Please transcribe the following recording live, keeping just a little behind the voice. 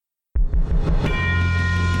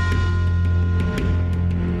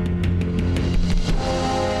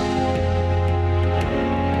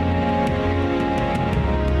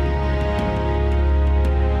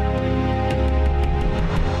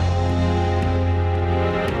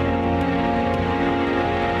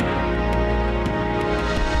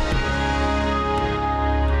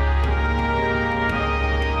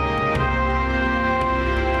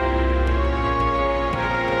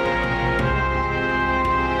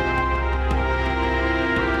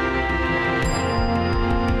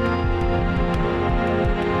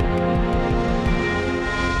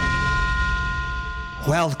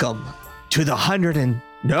welcome to the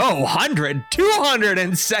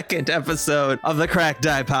 202nd episode of the Cracked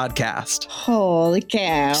Die Podcast. Holy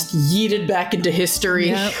cow. Yeeted back into history.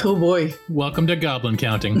 Yep. Oh boy. Welcome to Goblin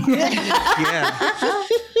Counting. Yeah.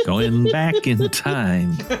 Going back in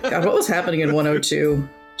time. God, what was happening in 102?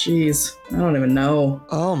 Jeez, I don't even know.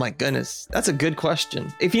 Oh my goodness. That's a good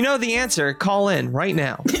question. If you know the answer, call in right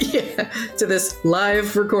now. Yeah, to this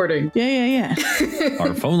live recording. Yeah.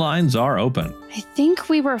 Our phone lines are open. I think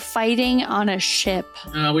we were fighting on a ship.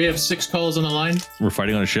 We have 6 calls on the line. We're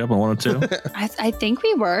fighting on a ship on 102. I think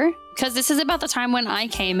we were, because this is about the time when I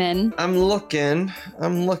came in. I'm looking.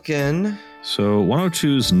 So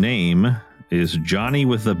 102's name is Johnny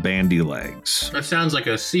with the Bandy Legs. That sounds like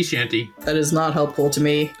a sea shanty. That is not helpful to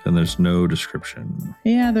me. And there's no description.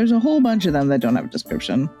 Yeah, there's a whole bunch of them that don't have a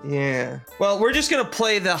description. Yeah. Well, we're just going to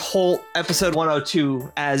play the whole episode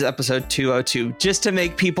 102 as episode 202 just to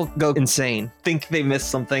make people go insane. Think they missed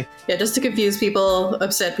something. Yeah, just to confuse people,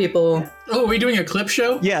 upset people. Oh, are we doing a clip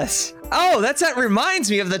show? Yes. Oh, that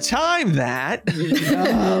reminds me of the time that.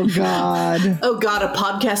 Oh, God. Oh God, a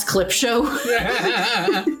podcast clip show?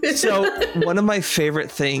 So one of my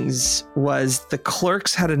favorite things was the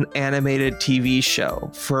Clerks had an animated TV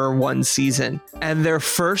show for one season, and their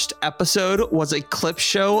first episode was a clip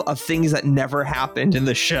show of things that never happened in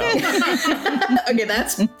the show. Okay,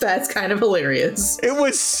 that's kind of hilarious. It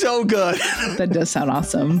was so good. That does sound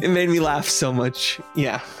awesome. It made me laugh so much.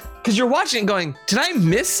 Yeah. Because you're watching it going, did I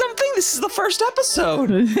miss something? This is the first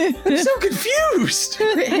episode. I'm so confused.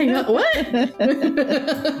 Hang on, what?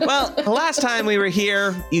 Well, the last time we were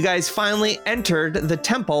here, you guys finally entered the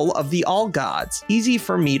Temple of the All Gods. Easy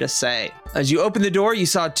for me to say. As you opened the door, you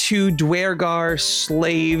saw 2 Dwergar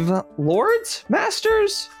slave lords?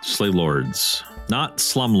 Masters? Slave lords, not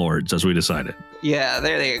slum lords, as we decided. Yeah,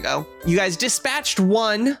 there you go. You guys dispatched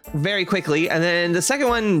one very quickly, and then the second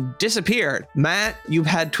one disappeared. Matt, you've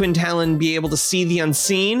had Twin Talon be able to see the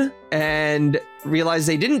unseen and realize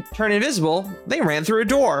they didn't turn invisible. They ran through a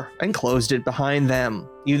door and closed it behind them.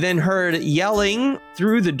 You then heard yelling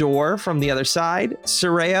through the door from the other side.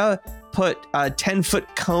 Soraya put a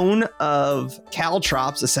 10-foot cone of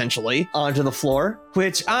caltrops, essentially, onto the floor,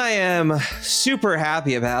 which I am super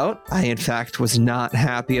happy about. I, in fact, was not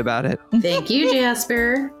happy about it. Thank you,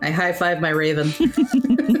 Jasper. I high-five my raven.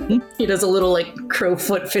 He does a little,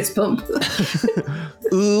 crowfoot fist bump.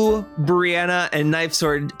 Ooh, Brianna and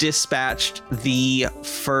Knifesword dispatched the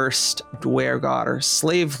first Dwergar or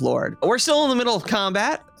slave lord. We're still in the middle of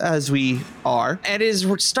combat, as we are. It is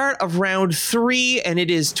start of round 3, and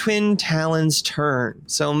it is Twin Talon's turn.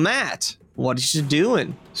 So, Matt, what is you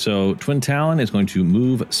doing? So Twin Talon is going to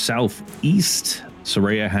move southeast.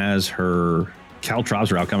 Soraya has her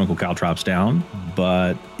caltrops, or alchemical caltrops, down.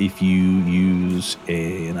 But if you use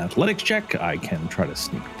an athletics check, I can try to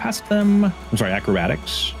sneak past them. I'm sorry,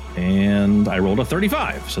 acrobatics. And I rolled a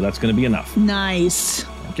 35, so that's going to be enough. Nice.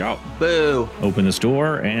 Thank you. Boo. Open this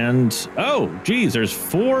door, and oh, geez, there's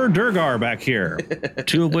 4 Dwergar back here.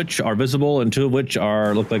 2 of which are visible, and 2 of which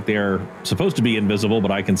look like they're supposed to be invisible, but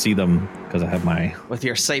I can see them because I have my... With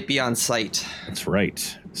your sight beyond sight. That's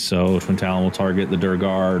right. So Twin Talon will target the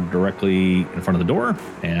Dwergar directly in front of the door,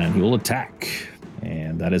 and he will attack.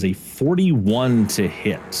 And that is a 41 to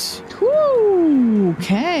hit. Woo,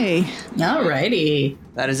 okay. Alrighty.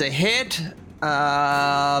 That is a hit,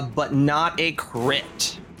 but not a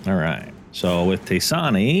crit. All right. So with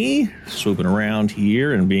Taysani swooping around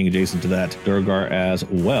here and being adjacent to that Dwergar as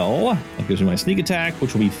well, that gives me my sneak attack,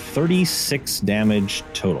 which will be 36 damage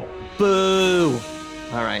total. Boo.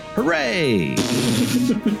 All right. Hooray!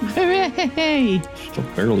 Hooray. Still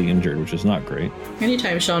barely injured, which is not great.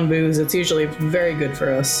 Anytime Sean boos, it's usually very good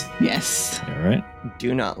for us. Yes. All right.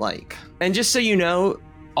 Do not like. And just so you know,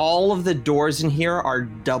 all of the doors in here are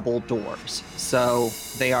double doors. So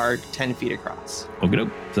they are 10 feet across. Okay,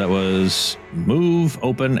 doke. So that was move,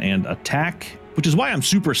 open, and attack, which is why I'm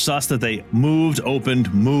super sus that they moved,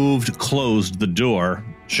 opened, moved, closed the door,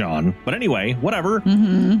 Sean. But anyway, whatever.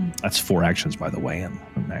 Mm-hmm. That's 4 actions, by the way, and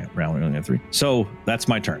round we only have 3. So that's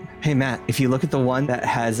my turn. Hey, Matt, if you look at the one that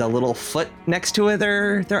has a little foot next to it,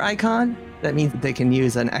 their icon, that means they can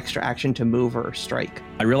use an extra action to move or strike.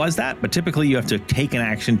 I realize that, but typically you have to take an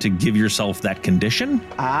action to give yourself that condition.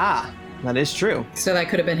 Ah, that is true. So that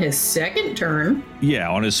could have been his second turn. Yeah,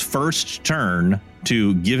 on his first turn,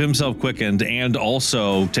 to give himself quickened and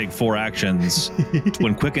also take 4 actions.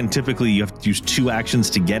 When quickened, typically you have to use 2 actions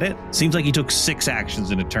to get it. Seems like he took 6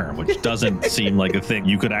 actions in a turn, which doesn't seem like a thing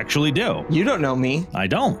you could actually do. You don't know me. I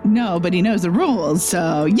don't. No, but he knows the rules,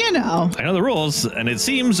 so you know. I know the rules, and it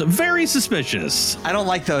seems very suspicious. I don't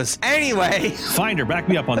like those. Anyway, Finder, back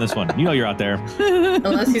me up on this one. You know you're out there.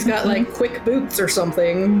 Unless he's got like quick boots or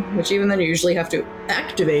something, which even then you usually have to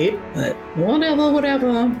activate. But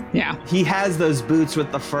whatever. Yeah. he has those boots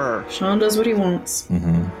with the fur. Sean does what he wants.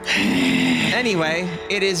 Anyway,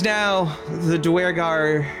 it is now the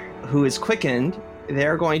Duergar who is quickened.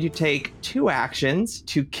 They're going to take 2 actions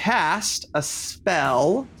to cast a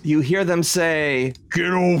spell. You hear them say,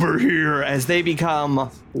 "Get over here," as they become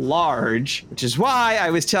large, which is why I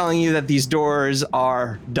was telling you that these doors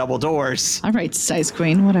are double doors. All right, Size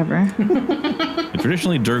Queen, whatever.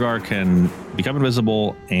 Traditionally, Durgar can become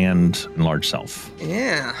invisible and enlarge self.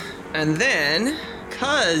 Yeah. And then,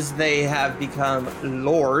 because they have become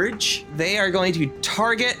large, they are going to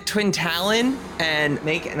target Twin Talon and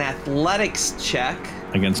make an athletics check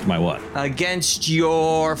Against my what? against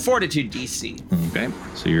your fortitude DC. Okay.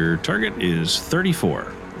 So your target is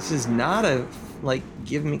 34. This is not a,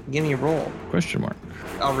 give me a roll. Question mark.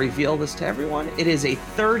 I'll reveal this to everyone. It is a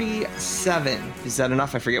 37. Is that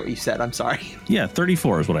enough? I forget what you said. I'm sorry. Yeah,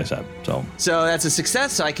 34 is what I said. So that's a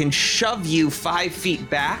success. So I can shove you 5 feet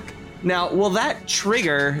back. Now, will that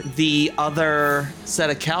trigger the other set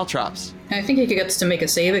of caltrops? I think he gets to make a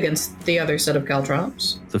save against the other set of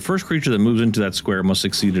caltrops. The first creature that moves into that square must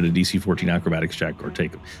succeed at a DC 14 acrobatics check or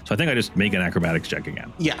take. So I think I just make an acrobatics check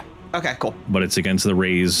again. Yeah. Okay, cool. But it's against the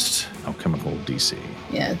raised alchemical DC.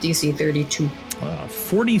 Yeah, DC 32.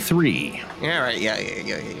 43. Yeah, right. Yeah.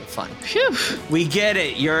 Fine. Phew. We get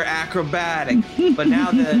it. You're acrobatic. But now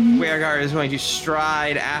the Duergar is going to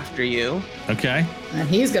stride after you. Okay. And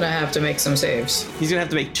he's gonna have to make some saves. He's going to have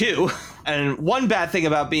to make 2. And one bad thing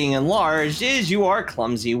about being enlarged is you are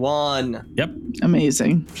clumsy 1. Yep.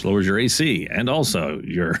 Amazing. Which lowers your AC and also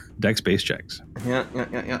your dex-based checks.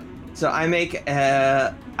 Yeah. So I make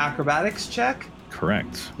a acrobatics check.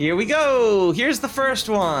 Correct. Here we go. Here's the first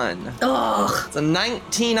one. Ugh. It's a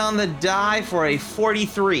 19 on the die for a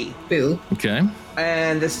 43. Boo. Okay.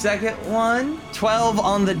 And the second one, 12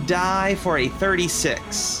 on the die for a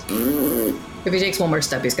 36. If he takes one more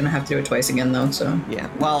step, he's gonna have to do it twice again, though, so. Yeah.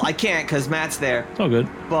 Well, I can't because Matt's there. It's all good.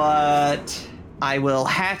 But I will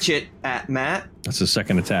hatchet at Matt. That's his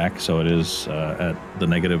second attack, so it is at the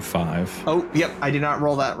 -5. Oh, yep. I did not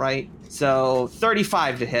roll that right. So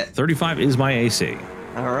 35 to hit. 35 is my AC.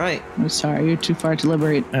 All right. I'm sorry, you're too far to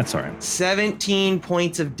liberate. That's all right. 17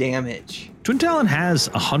 points of damage. Twin Talon has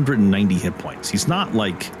 190 hit points. He's not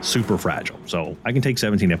like super fragile, so I can take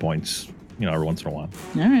 17 hit points, every once in a while.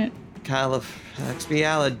 All right. Kyle of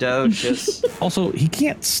Expialidocious. Also, he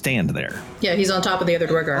can't stand there. Yeah, he's on top of the other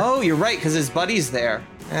Duergar. Oh, you're right, because his buddy's there.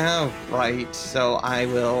 Oh, right. So I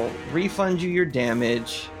will refund you your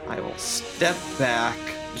damage. I will step back.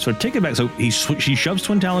 So take it back. So he shoves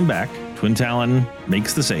Twin Talon back. Twin Talon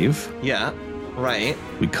makes the save. Yeah, right.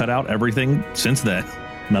 We cut out everything since then.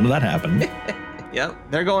 None of that happened. Yep.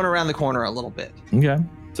 They're going around the corner a little bit. Okay.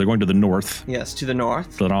 So they're going to the north. Yes, to the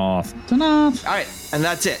north. The north. Enough. All right, and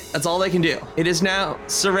that's it. That's all they can do. It is now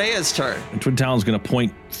Soraya's turn. And Twin Talon's going to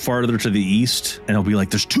point farther to the east, and he'll be like,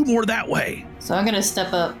 there's 2 more that way. So I'm gonna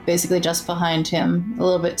step up basically just behind him, a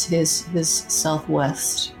little bit to his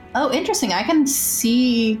southwest. Oh, interesting. I can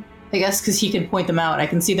see, I guess because he can point them out, I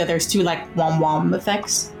can see that there's 2 like wom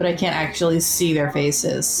effects, but I can't actually see their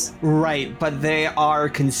faces. Right, but they are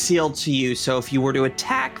concealed to you, so if you were to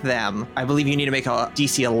attack them, I believe you need to make a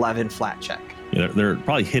DC 11 flat check. Yeah, they're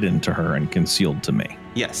probably hidden to her and concealed to me.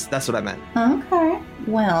 Yes, that's what I meant. Okay.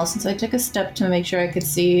 Well, since I took a step to make sure I could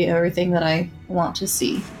see everything that I want to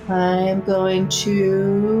see, I'm going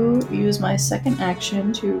to use my second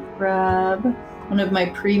action to grab one of my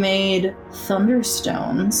pre-made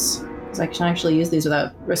Thunderstones, because I can actually use these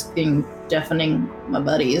without risking deafening my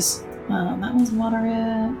buddies. That one's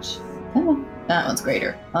moderate. Oh, that one's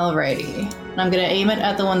greater. Alrighty. And I'm going to aim it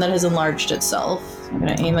at the one that has enlarged itself. So I'm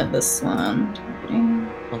going to aim at this one.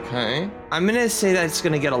 Okay. I'm going to say that it's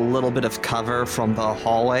going to get a little bit of cover from the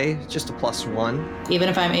hallway, just a +1. Even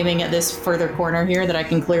if I'm aiming at this further corner here that I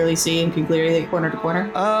can clearly see and can clearly get corner to corner?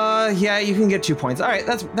 Yeah, you can get 2 points. All right,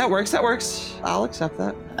 that works. I'll accept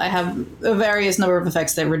that. I have a various number of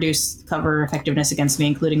effects that reduce cover effectiveness against me,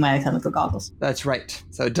 including my alchemical goggles. That's right.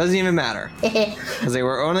 So it doesn't even matter, because they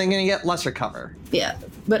were only going to get lesser cover. Yeah.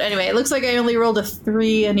 But anyway, it looks like I only rolled a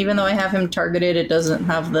 3, and even though I have him targeted, it doesn't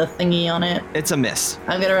have the thingy on it. It's a miss.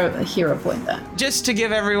 I'm gonna hero point that. Just to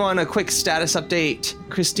give everyone a quick status update,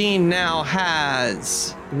 Christine now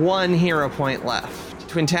has 1 hero point left.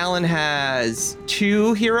 Twin Talon has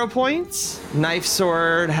 2 hero points. Knife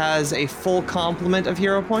Sword has a full complement of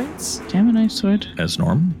hero points. Damn it, Knife Sword. As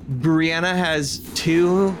norm. Brianna has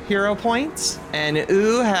 2 hero points. And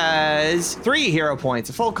has 3 hero points,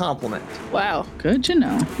 a full complement. Wow, good to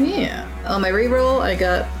know. Yeah. On my reroll, I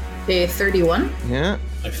got a 31. Yeah.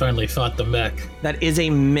 I finally fought the mech. That is a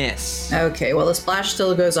miss. Okay, well, the splash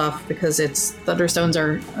still goes off because its Thunderstones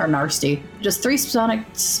are nasty. Just 3 sonic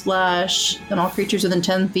splash, and all creatures within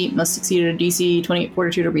 10 feet must succeed at a DC 28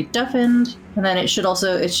 fortitude or be deafened. And then it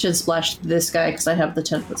should splash this guy because I have the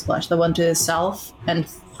 10-foot splash, the one to the south, and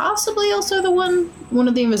possibly also the one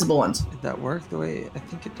of the invisible ones. Did that work the way I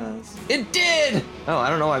think it does? It did! Oh,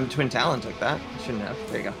 I don't know why Twin Talon took that. I shouldn't have.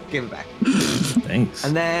 There you go. Give it back. Thanks.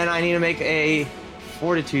 And then I need to make a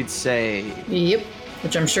Fortitude save. Yep,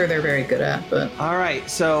 which I'm sure they're very good at, but All right,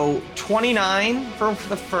 so 29 for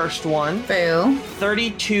the first one, fail,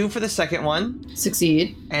 32 for the second one,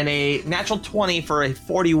 succeed. and a natural 20 for a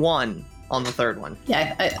 41 on the third one.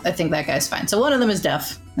 Yeah, I think that guy's fine. So one of them is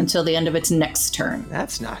deaf until the end of its next turn.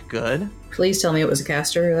 That's not good. Please tell me it was a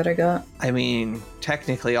caster that I got. I mean,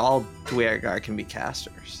 technically all Duergar can be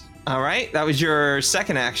casters. All right, that was your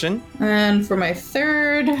second action. And for my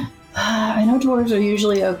third, I know dwarves are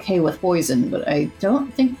usually okay with poison, but I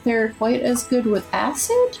don't think they're quite as good with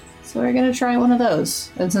acid. So we're gonna try one of those.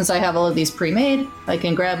 And since I have all of these pre-made, I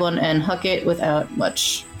can grab one and huck it without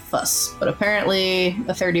much fuss. But apparently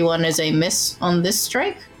a 31 is a miss on this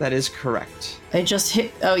strike. That is correct. I just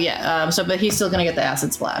hit, oh yeah, but he's still gonna get the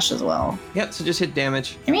acid splash as well. Yep, so just hit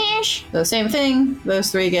damage. So same thing, those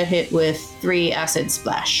 3 get hit with 3 acid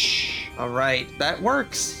splash. All right, that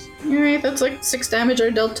works. Alright, that's like 6 damage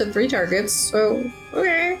I dealt to 3 targets, so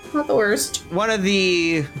okay, not the worst. One of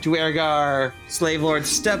the Duergar slave lords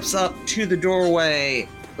steps up to the doorway.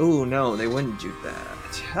 Oh no, they wouldn't do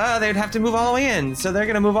that. They'd have to move all the way in, so they're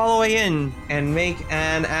gonna move all the way in and make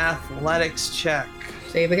an athletics check.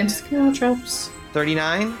 Save against caltrops.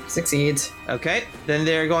 39. Succeeds. Okay, then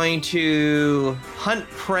they're going to hunt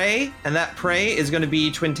prey, and that prey is going to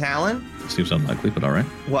be Twin Talon. Seems unlikely, but all right.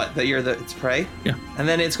 What? That it's prey? Yeah. And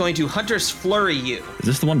then it's going to Hunter's Flurry you. Is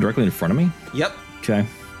this the one directly in front of me? Yep. Okay.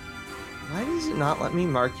 Why does it not let me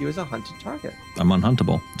mark you as a hunted target? I'm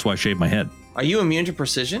unhuntable. That's why I shaved my head. Are you immune to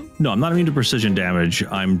precision? No, I'm not immune to precision damage.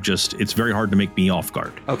 It's very hard to make me off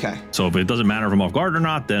guard. Okay. So if it doesn't matter if I'm off guard or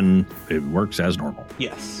not, then it works as normal.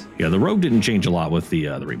 Yes. Yeah, the rogue didn't change a lot with the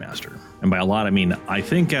remaster. And by a lot, I mean, I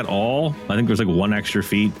think there's like 1 extra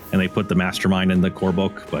feat, and they put the mastermind in the core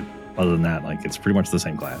book, but other than that, it's pretty much the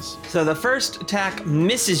same class. So the first attack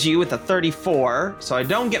misses you with a 34, so I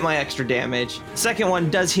don't get my extra damage. The second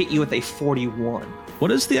one does hit you with a 41.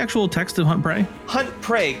 What is the actual text of Hunt Prey? Hunt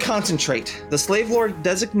prey, concentrate. The slave lord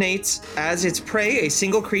designates as its prey a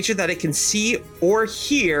single creature that it can see or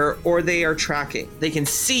hear, or they are tracking. They can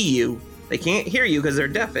see you. They can't hear you because they're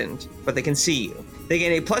deafened, but they can see you. They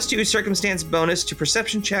gain a +2 circumstance bonus to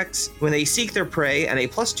perception checks when they seek their prey, and a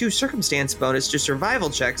 +2 circumstance bonus to survival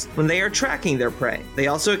checks when they are tracking their prey. They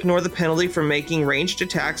also ignore the penalty for making ranged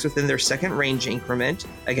attacks within their second range increment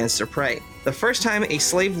against their prey. The first time a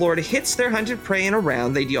slave lord hits their hunted prey in a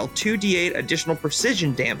round, they deal 2d8 additional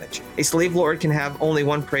precision damage. A slave lord can have only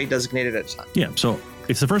 1 prey designated at a time. Yeah, so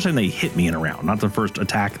it's the first time they hit me in a round, not the first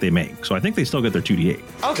attack they make. So I think they still get their 2d8.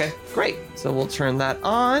 Okay, great. So we'll turn that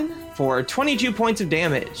on for 22 points of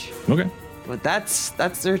damage. Okay. But that's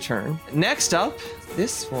their turn. Next up,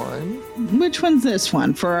 this one. Which one's this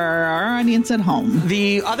one for our audience at home?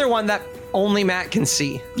 The other one that only Matt can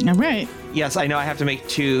see. All right. Yes, I know I have to make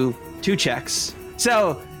two checks.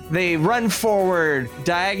 So they run forward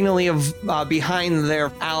diagonally behind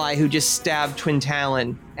their ally who just stabbed Twin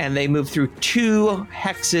Talon, and they move through 2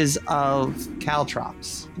 hexes of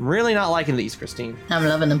caltrops. I'm really not liking these, Christine. I'm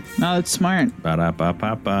loving them. No, it's smart.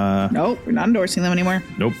 Ba-da-ba-ba-ba. Nope, we're not endorsing them anymore.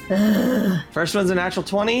 Nope. First one's a natural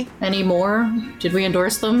 20. Any more? Did we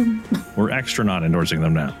endorse them? We're extra not endorsing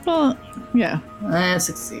them now. Well, yeah. That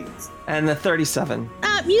succeeds. And the 37.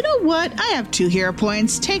 You know what? I have 2 hero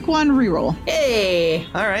points. Take 1, reroll. Hey!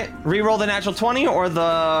 All right. Reroll the natural 20 or the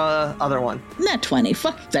other one? Nat 20.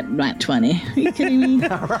 Fuck that nat 20. Are you kidding me? No,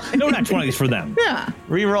 not 20s for them. Yeah.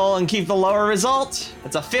 Reroll and keep the lower result.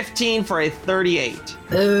 It's a 15 for a 38.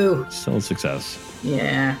 Ooh, Still a success.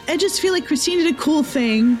 yeah. I just feel like Christine did a cool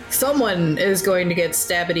thing. Someone is going to get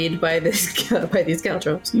stabbied by these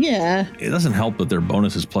caltrops. Yeah. It doesn't help that their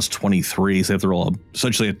bonus is plus 23, so they have to roll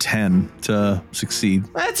essentially a 10 to succeed.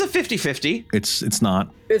 That's a 50-50. It's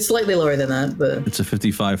not. It's slightly lower than that, but It's a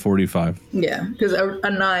 55-45. yeah, because a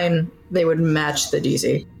 9 they would match the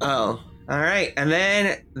DC. Oh. All right. And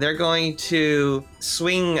then they're going to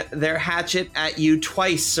swing their hatchet at you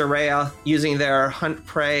twice, Soraya, using their Hunt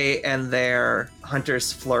Prey and their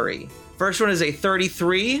Hunter's Flurry. First one is a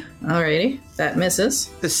 33. Alrighty, that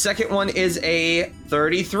misses. The second one is a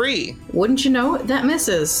 33. Wouldn't you know it, that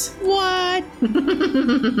misses. What?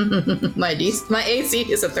 My AC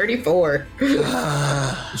is a 34.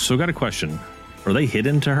 So I got a question. Are they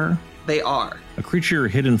hidden to her? They are. A creature you're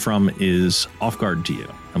hidden from is off guard to you.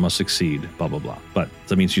 I must succeed, blah, blah, blah. But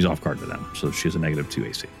that means she's off guard to them. So she has a -2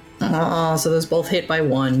 AC. Oh, so those both hit by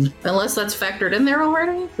 1. Unless that's factored in there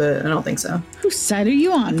already, but I don't think so. Whose side are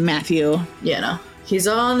you on, Matthew? Yeah, no. He's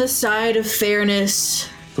on the side of fairness.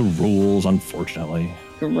 The rules, unfortunately.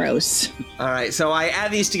 Gross. All right. So I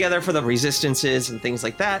add these together for the resistances and things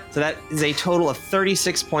like that. So that is a total of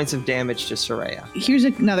 36 points of damage to Soraya. Here's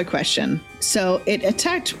another question. So it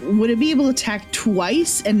attacked, would it be able to attack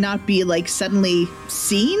twice and not be like suddenly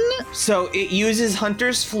seen? So it uses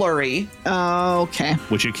Hunter's Flurry. Oh, okay.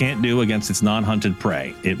 Which it can't do against its non-hunted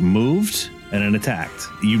prey. It moved and it attacked.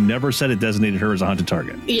 You never said it designated her as a hunted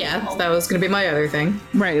target. Yeah, that was going to be my other thing.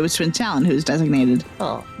 Right, it was Twin Talon who was designated.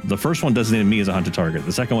 Oh. The first one designated me as a hunted target.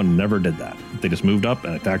 The second one never did that. They just moved up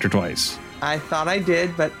and attacked her twice. I thought I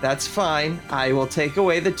did, but that's fine. I will take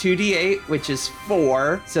away the 2d8, which is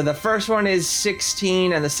 4. So the first one is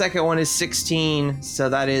 16, and the second one is 16. So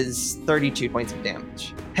that is 32 points of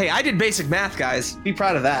damage. Hey, I did basic math, guys. Be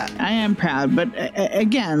proud of that. I am proud, but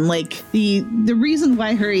again, like the reason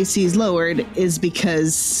why her AC is lowered is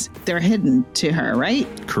because they're hidden to her, right?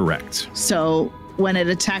 Correct. So when it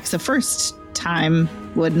attacks the first time,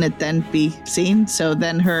 wouldn't it then be seen? So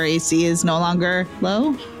then her AC is no longer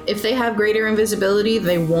low? If they have greater invisibility,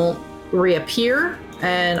 they won't reappear.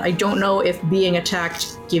 And I don't know if being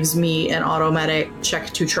attacked gives me an automatic check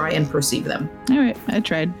to try and perceive them. All right, I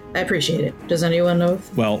tried. I appreciate it. Does anyone know?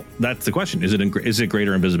 Well, that's the question. Is it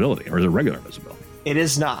greater invisibility or is it regular invisibility? It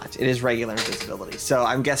is not. It is regular invisibility. So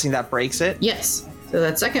I'm guessing that breaks it. Yes. So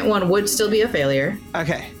that second one would still be a failure.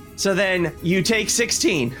 Okay. So then you take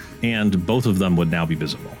 16. And both of them would now be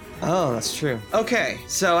visible. Oh, that's true. Okay.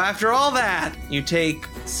 So after all that, you take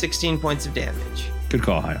 16 points of damage. Good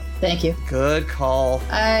call, Haya. Thank you. Good call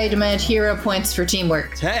I demand hero points for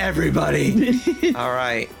teamwork. to everybody. All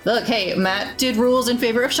right. Look, hey, Matt did rules in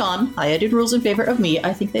favor of Sean. Haya did rules in favor of me.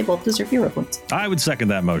 I think they both deserve hero points. I would second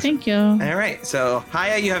that motion. Thank you. All right. So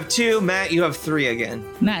Haya, you have 2. Matt, you have 3 again.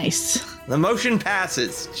 Nice. The motion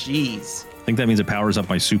passes. Jeez. I think that means it powers up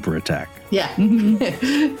my super attack. Yeah.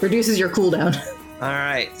 Reduces your cooldown. All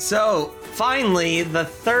right. So finally, the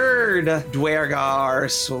third Dwergar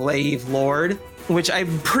slave lord, which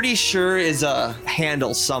I'm pretty sure is a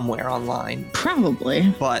handle somewhere online,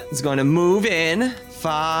 Probably. but it's going to move in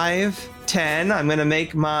 5, 10. I'm going to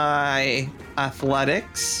make my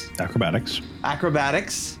athletics, acrobatics,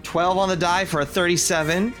 12 on the die for a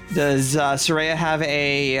 37. Does Soraya have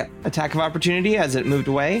a attack of opportunity as it moved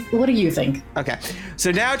away? What do you think? Okay.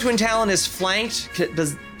 So now Twin Talon is flanked.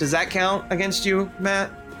 Does that count against you,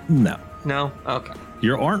 Matt? No. No? Okay.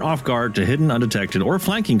 You aren't off guard to hidden, undetected, or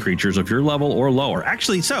flanking creatures of your level or lower.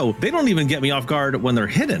 Actually, so they don't even get me off guard when they're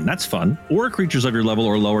hidden. That's fun. Or creatures of your level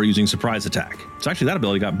or lower using surprise attack. So actually, that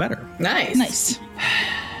ability got better. Nice. Nice.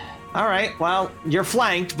 All right, well, you're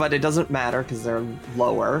flanked, but it doesn't matter because they're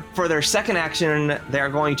lower. For their second action, they're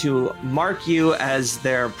going to mark you as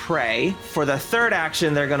their prey. For the third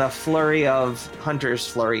action, they're going to flurry of Hunter's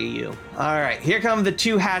Flurry you. All right, here come the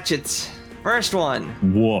 2 hatchets. First one.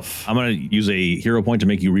 Woof. I'm going to use a hero point to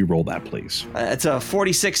make you re-roll that, please. It's a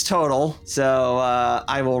 46 total, so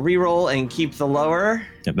I will re-roll and keep the lower.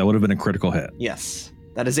 Yep, that would have been a critical hit. Yes,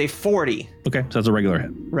 that is a 40. Okay, so that's a regular hit.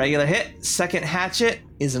 Regular hit. Second hatchet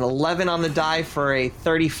is an 11 on the die for a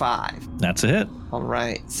 35. That's a hit. All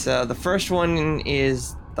right, so the first one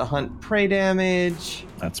is the hunt prey damage,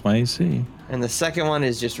 That's my AC. and the second one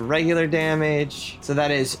is just regular damage. So that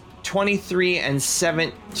is 23 and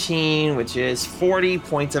 17, which is 40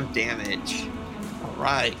 points of damage. All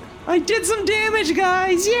right. I did some damage,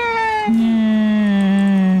 guys. Yay!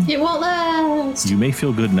 It won't last. You may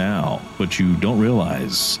feel good now, but you don't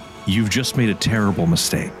realize you've just made a terrible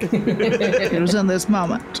mistake. It was in this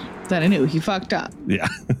moment that I knew he fucked up. Yeah.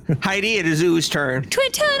 Heidi, it is Oo's turn.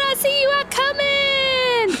 Twin Talon, I see you are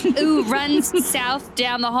coming! Ooh runs south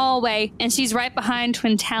down the hallway, and she's right behind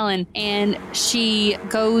Twin Talon, and she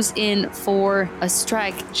goes in for a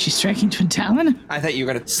strike. She's striking Twin Talon? I thought you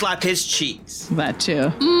were going to slap his cheeks. That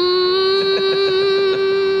too.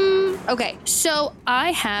 Okay, so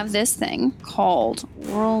I have this thing called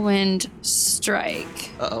Whirlwind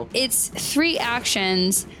Strike. Uh-oh. It's 3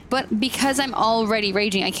 actions, but because I'm already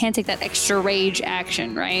raging, I can't take that extra rage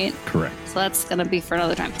action, right? Correct. So that's gonna be for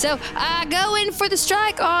another time. So I go in for the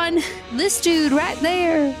strike on this dude right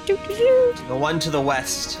there. Doo-doo-doo. The one to the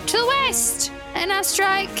west. To the west. And I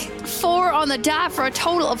strike 4 on the die for a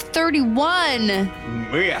total of 31.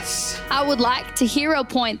 Yes. I would like to hero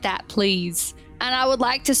point that, please. And I would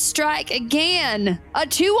like to strike again. A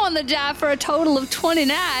 2 on the die for a total of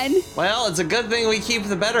 29. Well, it's a good thing we keep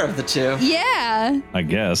the better of the two. Yeah, I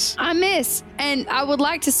guess. I miss. And I would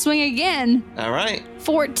like to swing again. All right.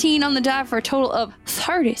 14 on the die for a total of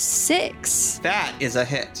 36. That is a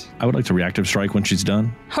hit. I would like to reactive strike when she's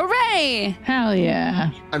done. Hooray! Hell yeah.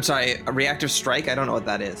 I'm sorry, a reactive strike? I don't know what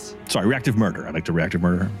that is. Sorry, reactive murder. I'd like to reactive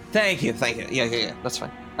murder her. Thank you. Yeah. That's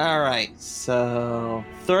fine. All right. So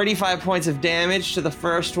 35 points of damage to the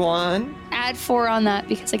first one. Add 4 on that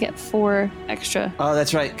because I get 4 extra. Oh,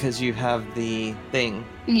 that's right, because you have the thing.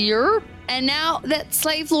 Yerp. And now that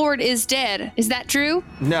Slave Lord is dead. Is that true?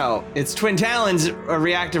 No, it's Twin Talon's a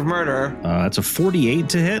reactive murder. That's a 48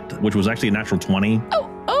 to hit, which was actually a natural 20.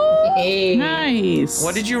 Oh! Hey. Nice.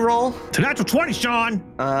 What did you roll? It's a natural 20, Sean!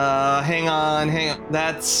 Hang on.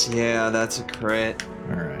 That's a crit.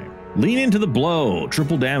 All right. Lean into the blow.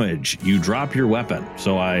 Triple damage. You drop your weapon.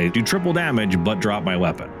 So I do triple damage, but drop my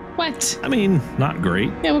weapon. What? I mean, not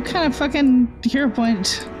great. Yeah, what kind of fucking hero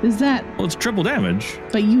point is that? Well, it's triple damage.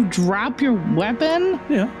 But you drop your weapon?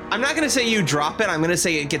 Yeah. I'm not going to say you drop it. I'm going to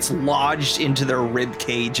say it gets lodged into their rib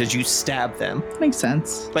cage as you stab them. Makes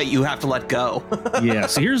sense. But you have to let go. Yeah.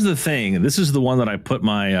 So here's the thing. This is the one that I put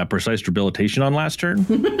my precise debilitation on last turn.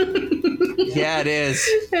 Yeah, it is.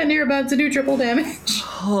 And you're about to do triple damage.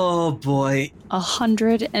 Oh, boy.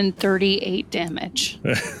 138 damage.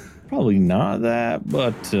 Probably not that,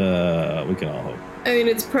 but we can all hope. I mean,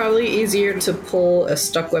 it's probably easier to pull a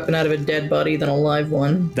stuck weapon out of a dead body than a live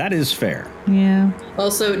one. That is fair. Yeah.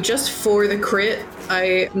 Also, just for the crit,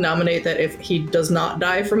 I nominate that if he does not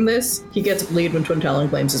die from this, he gets bleed when Twin Talon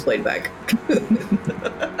claims his blade back.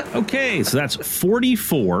 Okay, so that's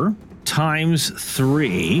 44 times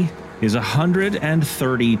 3 is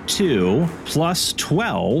 132 plus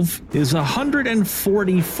 12 is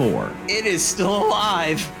 144. It is still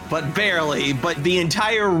alive, but barely. But the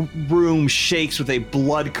entire room shakes with a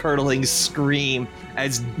blood-curdling scream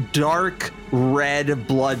as dark red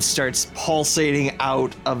blood starts pulsating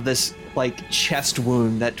out of this, like, chest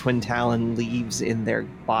wound that Twin Talon leaves in their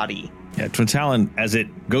body. Yeah, Twin Talon, as it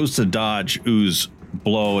goes to dodge Ooze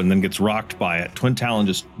blow and then gets rocked by it, Twin Talon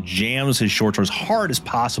just jams his short sword as hard as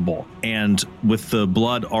possible, and with the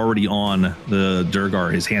blood already on the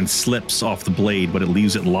Durgar, his hand slips off the blade, but it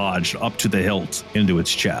leaves it lodged up to the hilt into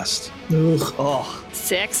its chest. Oh,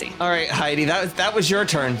 Sexy. all right, Heidi, that was your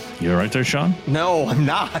turn. You all right there, Sean? No, I'm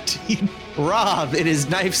not. Rob, it is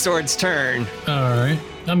Knife Sword's turn. All right.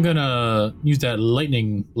 I'm gonna use that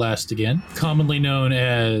lightning blast again, commonly known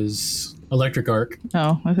as electric arc.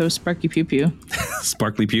 Oh, I thought it was Sparky Pew Pew.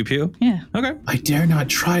 Sparkly Pew Pew? Yeah. Okay. I dare not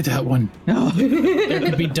try that one. Oh, There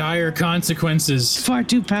could be dire consequences. far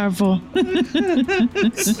too powerful.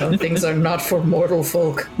 Some things are not for mortal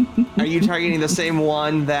folk. Are you targeting the same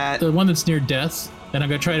one that... The one that's near death, and I'm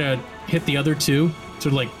gonna try to hit the other two. Sort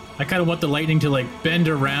of like, I kind of want the lightning to like bend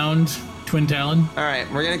around Twin Talon. All right,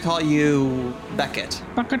 we're going to call you Beckett,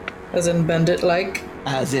 Bucket. As in bend it like.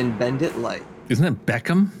 as in Bend It Light. Isn't it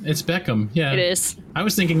Beckham? It's Beckham, yeah. It is. I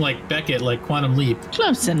was thinking like Beckett, like Quantum Leap.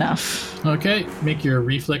 Close enough. Okay, make your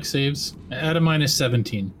reflex saves. Add a minus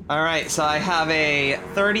 17. All right, so I have a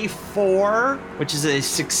 34, which is a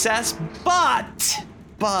success, but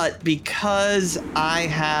because I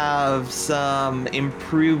have some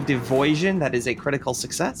improved evasion, that is a critical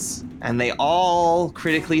success, and they all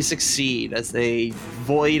critically succeed as they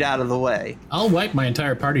void out of the way. I'll wipe my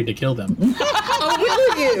entire party to kill them. Oh,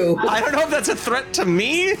 will you? I don't know if that's a threat to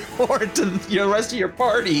me or to the rest of your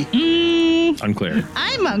party. Unclear.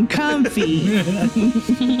 I'm uncomfy.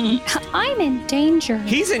 I'm in danger.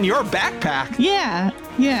 He's in your backpack. Yeah,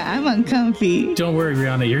 I'm uncomfy. Don't worry,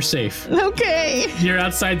 Rihanna, you're safe. Okay. You're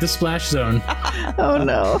outside the splash zone. Oh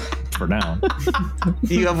no. For now.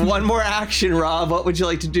 You have one more action, Rob. What would you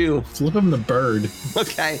like to do? Flip him the bird.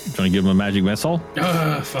 Okay. Trying to give him a magic missile?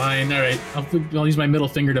 Fine, all right. I'll use my middle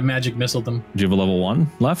finger to magic missile them. Do you have a level 1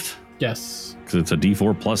 left? Yes. Because it's a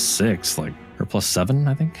D4 plus 6, like, or plus 7,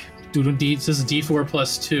 I think. This is D4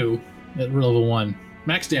 plus 2 at level 1.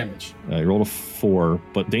 Max damage. You rolled a 4,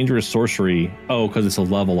 but dangerous sorcery. Oh, because it's a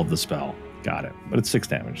level of the spell. Got it. But it's 6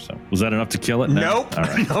 damage, so. Was that enough to kill it? No? Nope. All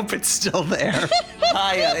right. Nope, it's still there.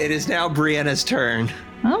 Hiya, it is now Brianna's turn.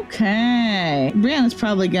 Okay. Brianna's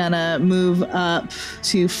probably gonna move up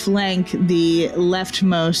to flank the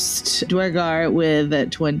leftmost Dwergar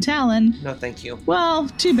with Twin Talon. No, thank you. Well,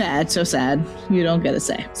 too bad. So sad. You don't get a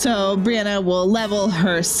say. So Brianna will level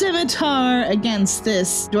her scimitar against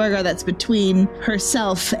this Dwergar that's between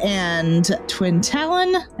herself and Twin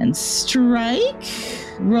Talon and strike.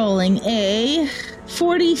 Rolling a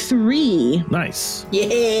 43. Nice.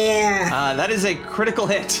 Yeah. That is a critical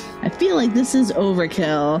hit. I feel like this is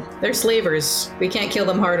overkill. They're slavers. We can't kill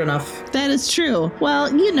them hard enough. That is true.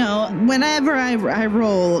 Well, you know, whenever I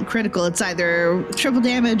roll critical, it's either triple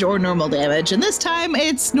damage or normal damage. And this time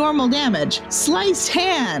it's normal damage. Sliced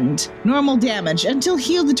hand, normal damage. Until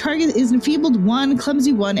healed, the target is enfeebled 1,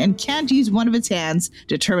 clumsy 1, and can't use one of its hands,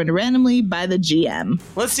 determined randomly by the GM.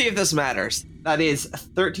 Let's see if this matters. That is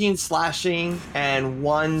 13 slashing and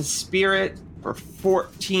 1 spirit for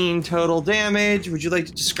 14 total damage. Would you like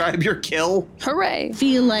to describe your kill? Hooray.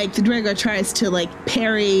 Feel like the Dwergar tries to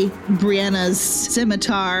parry Brianna's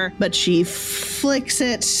scimitar, but she flicks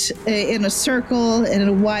it in a circle in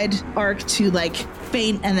a wide arc to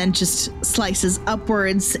feint, and then just slices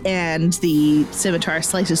upwards, and the scimitar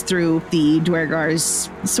slices through the Dwergar's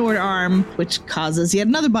sword arm, which causes yet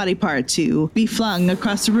another body part to be flung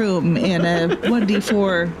across the room in a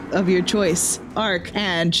 1d4 of your choice arc,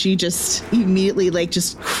 and she just immediately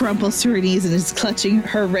just crumples to her knees and is clutching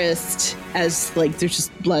her wrist as there's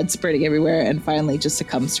just blood spreading everywhere, and finally just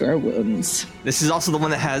succumbs to her wounds. This is also the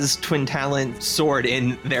one that has Twin Talon sword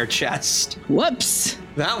in their chest. Whoops.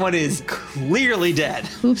 That one is clearly dead.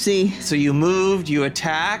 Oopsie. So you moved, you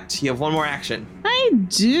attacked, you have one more action. I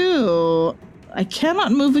do. I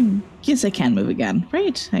cannot move. Yes, I can move again.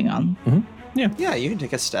 Right? Hang on. Yeah, you can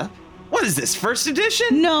take a step. What is this, first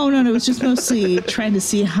edition? No. It was just mostly trying to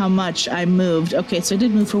see how much I moved. Okay, so I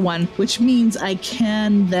did move for 1, which means I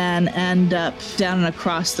can then end up down and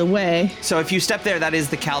across the way. So if you step there, that is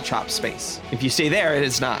the Caltrop space. If you stay there, it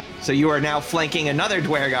is not. So you are now flanking another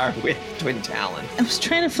Dwergar with Twin Talon. I was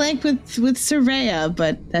trying to flank with Soraya,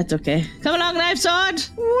 but that's okay. Come along, Knife Sword!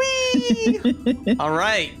 Whee! All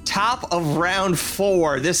right, top of round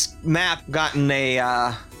 4. This map gotten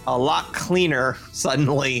a lot cleaner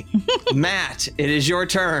suddenly. Matt, it is your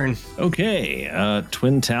turn. Okay,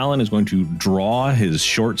 Twin Talon is going to draw his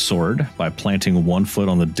short sword by planting 1 foot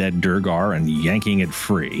on the dead Durgar and yanking it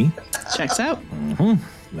free. Checks out.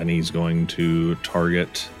 Then he's going to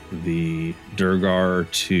target the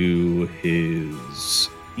Durgar to his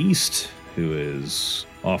east, who is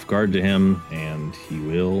off guard to him, and he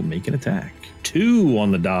will make an attack. 2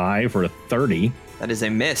 on the die for a 30. That is a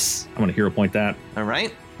miss. I'm going to hero point that. All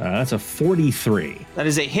right. That's a 43. That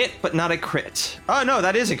is a hit, but not a crit. Oh, no,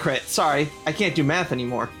 that is a crit. Sorry. I can't do math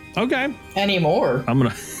anymore. Okay. Anymore. I'm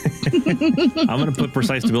gonna put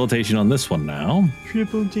precise debilitation on this one now.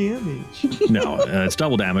 Triple damage. No, it's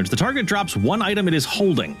double damage. The target drops 1 item it is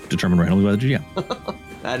holding, determined randomly by the GM.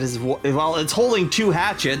 That is, well, it's holding 2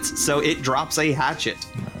 hatchets, so it drops a hatchet.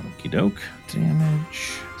 Okie doke.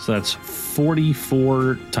 Damage. So that's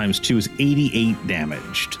 44 times 2 is 88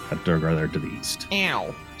 damaged. That Durgar there to the east.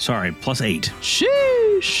 Ow. Sorry, plus 8.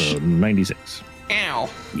 Sheesh. So 96. Ow.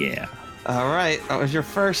 Yeah. All right, that was your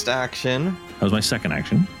first action. That was my second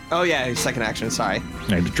action. Oh, yeah, your second action, sorry.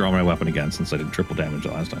 I had to draw my weapon again since I did triple damage the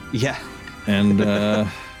last time. Yeah. And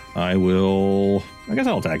I guess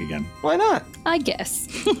I'll attack again. Why not? I guess.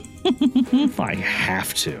 If I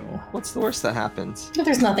have to. What's the worst that happens? But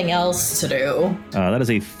there's nothing else to do. That is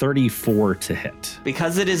a 34 to hit.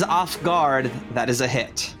 Because it is off guard, that is a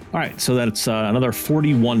hit. All right, so that's another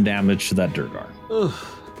 41 damage to that Durgar.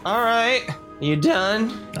 All right, you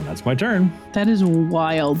done? And that's my turn. That is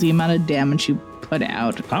wild, the amount of damage you put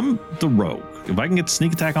out. I'm the rogue. If I can get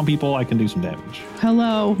sneak attack on people, I can do some damage.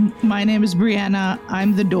 Hello, my name is Brianna.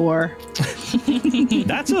 I'm the door.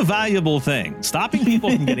 That's a valuable thing. Stopping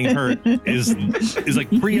people from getting hurt is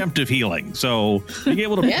like preemptive healing. So being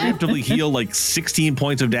able to preemptively heal like 16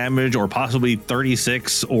 points of damage, or possibly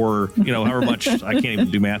 36, or however much, I can't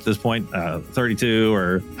even do math at this point, 32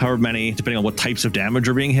 or however many, depending on what types of damage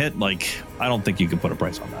are being hit. I don't think you can put a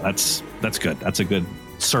price on that. That's good. That's a good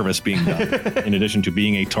service being done, in addition to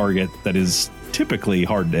being a target that is typically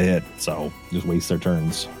hard to hit, so just waste their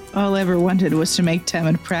turns. All I ever wanted was to make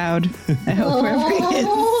Tamid proud. I hope wherever he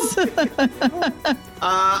is.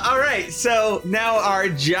 All right, so now our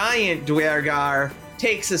giant Dwergar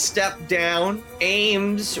takes a step down,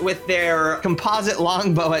 aims with their composite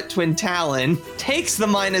longbow at Twin Talon, takes the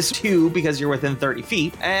 -2 because you're within 30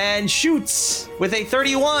 feet, and shoots with a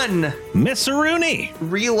 31. Miss-a-rooney!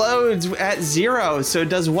 Reloads at 0, so it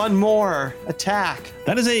does 1 more attack.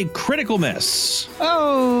 That is a critical miss.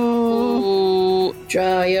 Oh.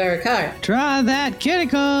 Draw your card. Draw that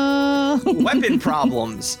cuticle. Weapon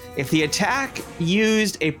problems. If the attack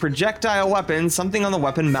used a projectile weapon, something on the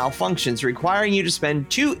weapon malfunctions, requiring you to spend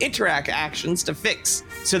 2 interact actions to fix.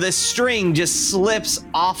 So the string just slips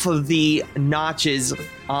off of the notches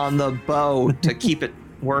on the bow to keep it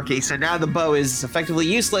working. So now the bow is effectively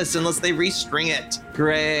useless unless they restring it.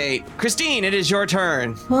 Great. Christine, it is your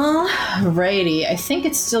turn. Well, righty. I think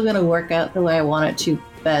it's still going to work out the way I want it to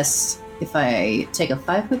best if I take a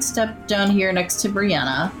 5-foot step down here next to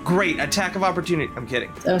Brianna. Great. Attack of opportunity. I'm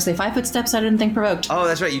kidding. I would say 5-foot steps. I didn't think provoked. Oh,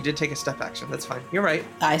 that's right. You did take a step action. That's fine. You're right.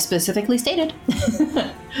 I specifically stated.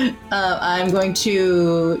 I'm going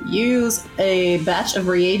to use a batch of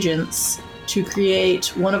reagents to create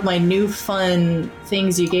one of my new fun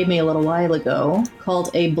things you gave me a little while ago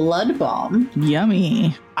called a blood bomb.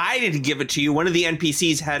 Yummy. I didn't give it to you. One of the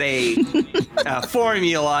NPCs had a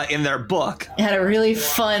formula in their book. It had a really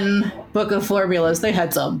fun book of formulas. They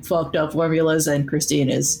had some fucked up formulas, and Christine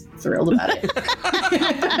is thrilled about it.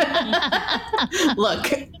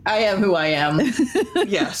 Look, I am who I am.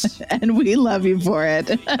 Yes. And we love you for it.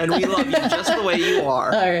 And we love you just the way you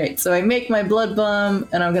are. All right, so I make my blood bomb,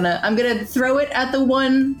 and I'm gonna throw it at the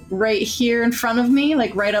one right here in front of me,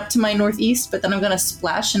 like right up to my northeast. But then I'm gonna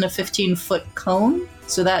splash in a 15-foot cone.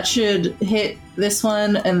 So that should hit this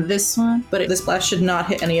one and this one, but the splash should not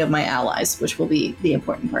hit any of my allies, which will be the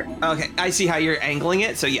important part. Okay, I see how you're angling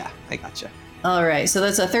it. So yeah, I gotcha. All right, so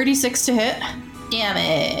that's a 36 to hit.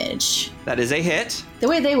 Damage. That is a hit. The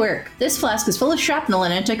way they work, this flask is full of shrapnel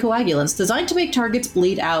and anticoagulants designed to make targets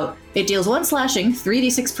bleed out. It deals 1 slashing,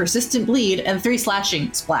 3d6 persistent bleed, and 3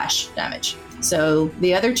 slashing splash damage. So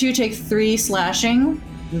the other 2 take 3 slashing.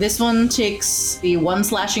 This one takes the 1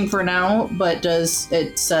 slashing for now, but it's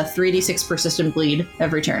 3d6 persistent bleed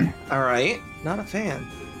every turn. All right, not a fan.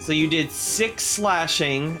 So you did 6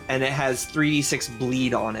 slashing, and it has 3d6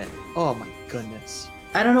 bleed on it. Oh my goodness.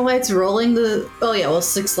 I don't know why it's rolling the... Oh yeah, well,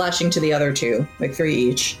 6 slashing to the other 2, like 3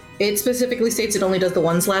 each. It specifically states it only does the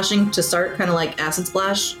 1 slashing to start, kind of like Acid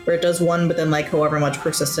Splash, where it does 1, but then like however much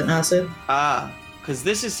persistent acid. Ah, because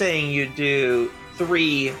this is saying you do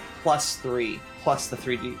 3 plus 3 plus the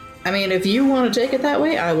 3d. I mean, if you want to take it that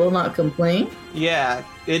way, I will not complain. Yeah,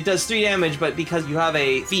 it does 3 damage, but because you have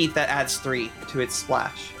a feat that adds 3 to its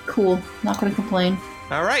splash. Cool, not gonna complain.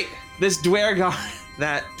 All right, this Dwergar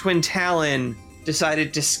that Twin Talon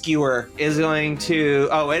decided to skewer is going to...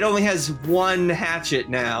 Oh, it only has 1 hatchet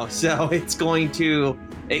now, so it's going to...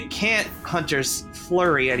 It can't Hunter's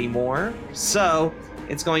Flurry anymore, so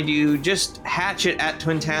it's going to just hatchet at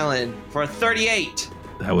Twin Talon for a 38.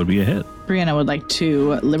 That would be a hit. Brianna would like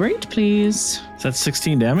to liberate, please. Is that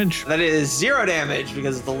 16 damage? That is 0 damage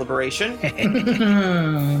because of the liberation.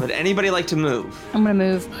 Would anybody like to move? I'm gonna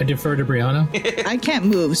move. I defer to Brianna. I can't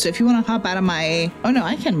move, so if you want to hop out of my... Oh, no,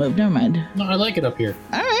 I can move. Never mind. No, I like it up here.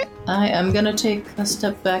 All right. I am gonna take a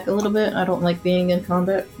step back a little bit. I don't like being in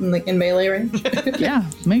combat, like in melee range. Yeah,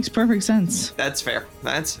 makes perfect sense. That's fair.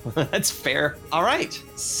 That's fair. All right.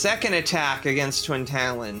 Second attack against Twin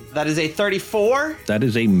Talon. That is a 34. That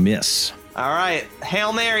is a miss. All right.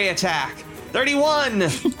 Hail Mary attack. 31.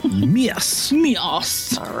 Miss.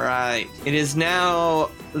 Mios. All right. It is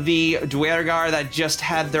now the Dwergar that just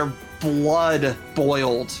had their blood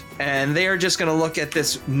boiled. And they are just going to look at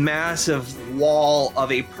this massive wall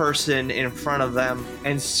of a person in front of them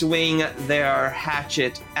and swing their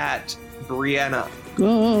hatchet at Brianna.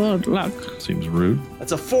 Good luck. Seems rude.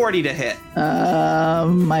 That's a 40 to hit.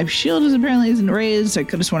 My shield apparently isn't raised. I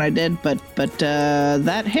could have sworn I did, but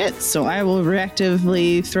that hits. So I will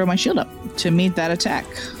reactively throw my shield up to meet that attack.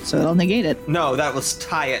 So it'll negate it. No, that will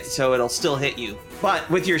tie it, so it'll still hit you. But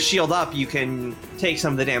with your shield up, you can take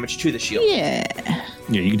some of the damage to the shield. Yeah.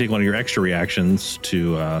 Yeah, you can take one of your extra reactions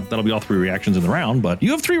to, that'll be all 3 reactions in the round, but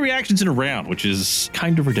you have 3 reactions in a round, which is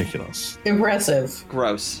kind of ridiculous. Impressive.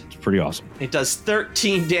 Gross. It's pretty awesome. It does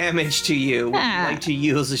 13 damage to you. Would you like to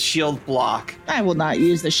use a shield block, I will not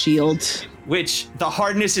use the shield. which the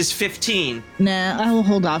hardness is 15. Nah, I will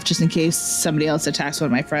hold off just in case somebody else attacks one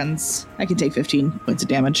of my friends. I can take 15 points of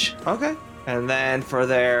damage. Okay. And then for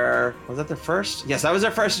their... Was that their first? Yes, that was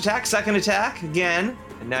their first attack. Second attack, again.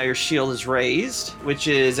 And now your shield is raised, which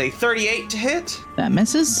is a 38 to hit. That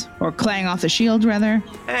misses. Or clang off the shield, rather.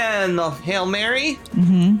 And the Hail Mary,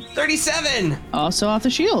 37. Also off the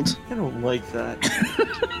shield. I don't like that.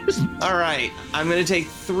 All right, I'm going to take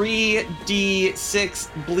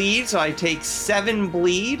 3d6 bleed, so I take 7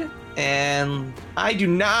 bleed, and I do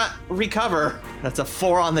not recover. That's a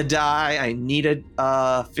 4 on the die. I needed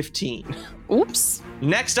 15. Oops.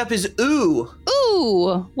 Next up is Ooh.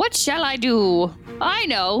 Ooh, what shall I do? I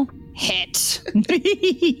know. Hit.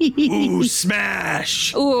 Ooh,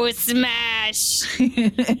 smash. Ooh, smash.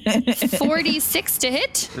 46 to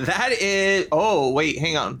hit. That is. Oh, wait,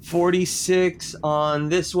 hang on. 46 on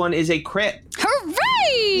this one is a crit.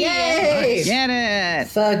 Hooray! Yay! Get it.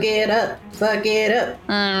 Fuck it up. Fuck it up.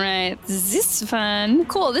 All right, this is fun.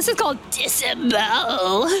 Cool. This is called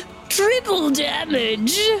Disembowel. Triple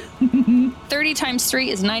damage. 30 times 3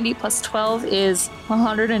 is 90 plus 12 is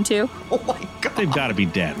 102. Oh my god. They've got to be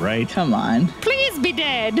dead, right? Come on. Please be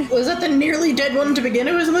dead. Was that the nearly dead one to begin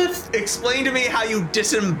with? Explain to me how you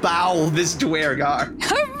disembowel this Dwergar.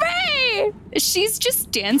 Hooray! She's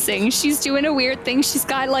just dancing. She's doing a weird thing. She's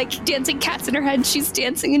got like dancing cats in her head. She's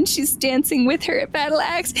dancing and she's dancing with her battle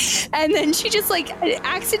axe. And then she just like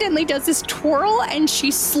accidentally does this twirl and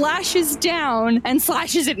she slashes down and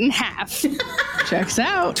slashes it in half. Checks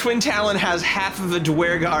out. Twin Talon has half of a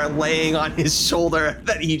Dwergar laying on his shoulder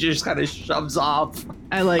that he just kind of shoves off.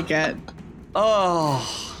 I like it.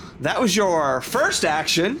 Oh, that was your first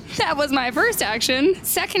action. That was my first action.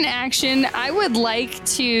 Second action, I would like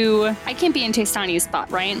to... I can't be in Tastani's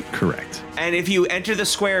spot, right? Correct. And if you enter the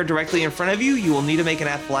square directly in front of you, you will need to make an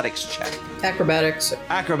athletics check. Acrobatics.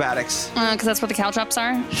 Acrobatics. Because that's what the caltrops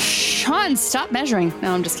are. Sean, stop measuring.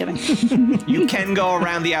 No, I'm just kidding. You can go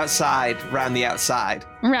around the outside, round the outside.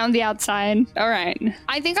 Around the outside. All right.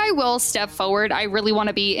 I think I will step forward. I really want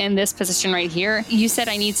to be in this position right here. You said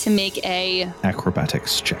I need to make a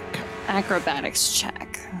Acrobatics check. acrobatics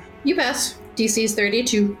check. You pass. DC's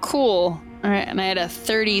 32. Cool. All right, and I had a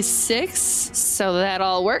 36, so that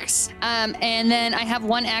all works. And then I have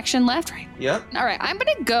one action left, right? Yep. All right, I'm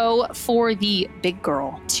gonna go for the big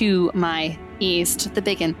girl to my east, the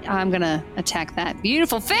big one. I'm gonna attack that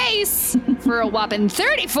beautiful face for a whopping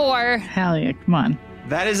 34. Hell yeah. Come on.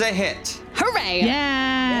 That is a hit. Hooray!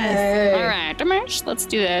 Yes. Yay. All right, Demish, let's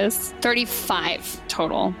do this. 35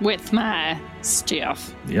 total with my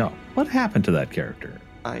stuff. Yeah. What happened to that character?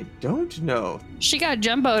 I don't know. She got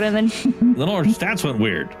jumboed and then Then all her stats went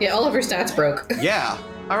weird. Yeah, all of her stats broke. Yeah.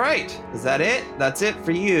 All right. Is that it? That's it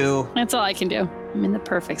for you. that's all I can do. I'm in the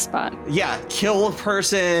perfect spot. Yeah. Kill a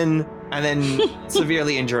person and then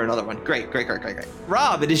severely injure another one. Great.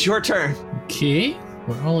 Rob, it is your turn. Okay,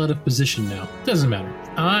 we're all out of position now. Doesn't matter.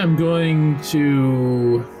 I'm going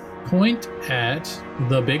to point at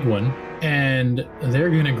the big one, and they're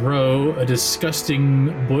going to grow a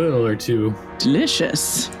disgusting boil or two.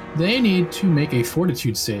 Delicious. They need to make a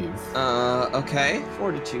fortitude save. Okay.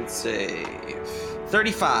 Fortitude save.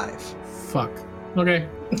 35. Fuck. Okay,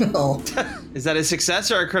 Oh. Is that a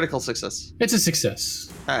success or a critical success? it's a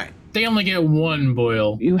success. All right. They only get one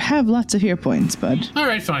boil. You have lots of hero points, bud. All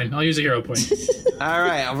right, fine. I'll use a hero point. All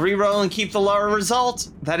right. I'll re-roll and keep the lower result.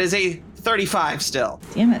 That is a 35 still.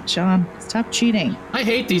 Damn it, Sean. Stop cheating. I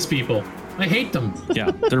hate these people. I hate them.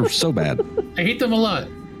 Yeah, they're so bad. I hate them a lot.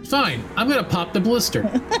 Fine, I'm gonna pop the blister.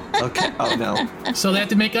 Okay. Oh, no. So they have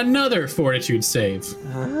to make another fortitude save.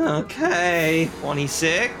 Okay.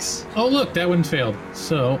 26. Oh, look, that one failed.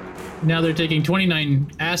 So now they're taking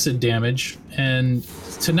 29 acid damage, and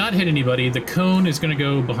to not hit anybody, the cone is gonna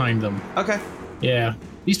go behind them. Okay. Yeah,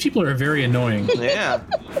 these people are very annoying. Yeah.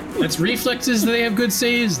 That's reflexes, they have good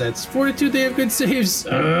saves. That's fortitude, they have good saves.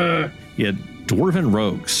 Yeah, dwarven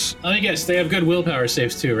rogues. Let me guess, they have good willpower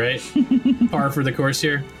saves too, right? Par for the course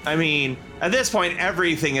here. I mean, at this point,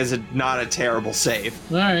 everything is not a terrible save.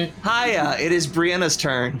 All right. Hiya, it is Brianna's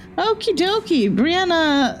turn. Okie dokie.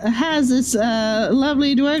 Brianna has this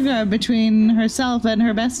lovely Dwergar between herself and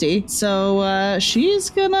her bestie. So she's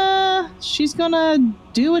gonna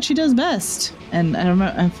do what she does best. And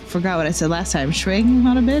I forgot what I said last time. Shring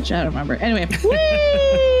on a bitch? I don't remember. Anyway. It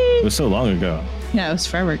Whee! was so long ago. Yeah, it was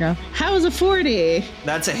forever ago. How was a 40?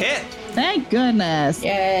 That's a hit. Thank goodness.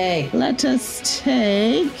 Yay. Let us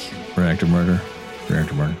take... Reactive murder.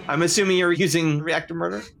 Reactive murder. I'm assuming you're using reactive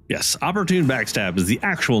murder. Yes, opportune backstab is the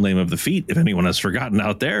actual name of the feat, if anyone has forgotten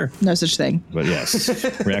out there. No such thing. But yes,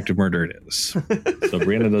 reactive murder it is. So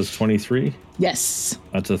Brianna does 23. Yes.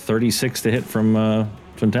 That's a 36 to hit from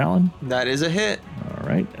Twin Talon. That is a hit. All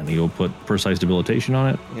right, and you'll put precise debilitation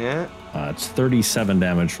on it. Yeah. It's 37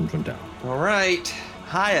 damage from Twin Talon. All right.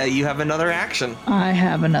 Hiya, you have another action. I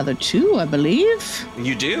have another 2, I believe.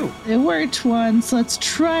 You do. It worked once. Let's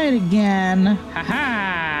try it again.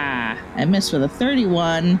 Haha! I missed with a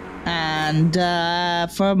 31. And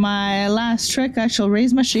for my last trick, I shall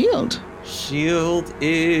raise my shield. Shield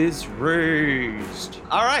is raised.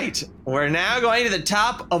 All right. We're now going to the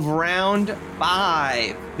top of round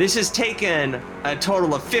 5. This has taken a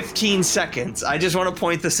total of 15 seconds. I just want to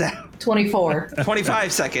point this out. 24.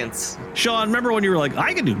 25 seconds. Sean, remember when you were like,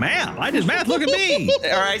 I can do math. I did math. Look at me.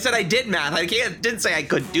 Or I said I did math. Didn't say I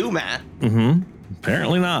could do math. Mm-hmm.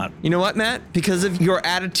 Apparently not. You know what, Matt? Because of your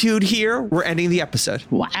attitude here, we're ending the episode.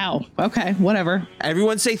 Wow. Okay, whatever.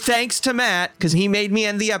 Everyone say thanks to Matt because he made me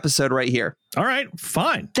end the episode right here. All right,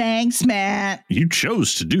 fine. Thanks, Matt. You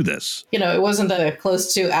chose to do this. You know, it wasn't a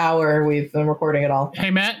close to hour we've been recording at all.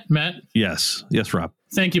 Hey, Matt. Yes, Rob.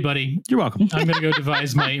 Thank you, buddy. You're welcome. I'm going to go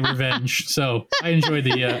devise my revenge. So I enjoy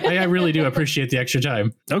I really do appreciate the extra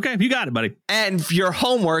time. Okay, you got it, buddy. And for your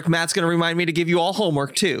homework, Matt's going to remind me to give you all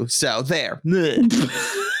homework too. So there.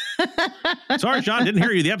 Sorry, Sean, didn't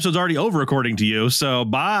hear you. The episode's already over according to you. So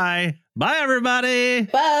bye. Bye, everybody.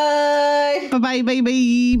 Bye. Bye-bye,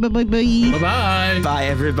 baby. Bye-bye, bye. Bye-bye. Bye,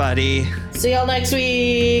 everybody. See y'all next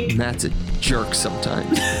week. Matt's a jerk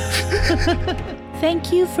sometimes.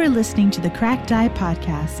 Thank you for listening to the Cracked Eye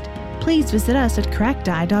podcast. Please visit us at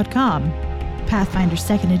crackedeye.com. Pathfinder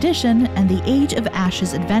 2nd Edition and the Age of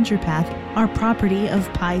Ashes Adventure Path are property of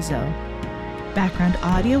Paizo. Background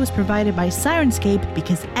audio was provided by Sirenscape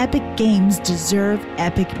because epic games deserve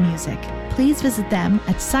epic music. Please visit them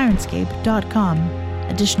at sirenscape.com.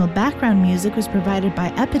 Additional background music was provided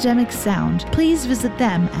by Epidemic Sound. Please visit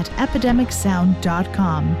them at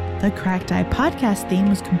epidemicsound.com. The Cracked Eye podcast theme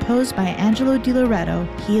was composed by Angelo Di Loretto.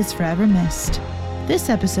 He is forever missed. This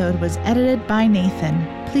episode was edited by Nathan.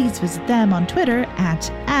 Please visit them on Twitter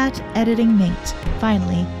at @editingnate.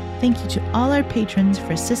 Finally, thank you to all our patrons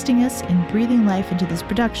for assisting us in breathing life into this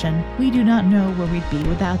production. We do not know where we'd be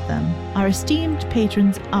without them. Our esteemed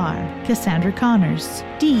patrons are Cassandra Connors,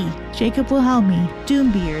 D. Jacob Wilhelmi,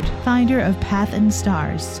 Doombeard, Finder of Path and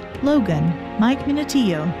Stars, Logan, Mike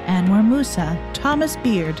Minatillo, Anwar Musa, Thomas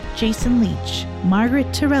Beard, Jason Leach,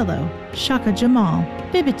 Margaret Torello, Shaka Jamal,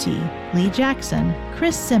 Bibbity, Lee Jackson,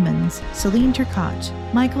 Chris Simmons, Celine Turcotte,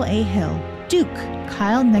 Michael A. Hill, Duke,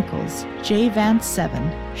 Kyle Nichols, Jay Vance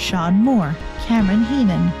 7, Sean Moore, Cameron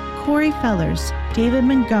Heenan, Corey Fellers, David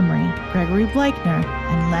Montgomery, Gregory Bleichner,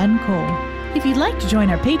 and Len Cole. If you'd like to join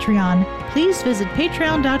our Patreon, please visit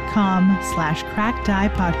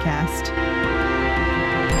patreon.com/crackedeyepodcast.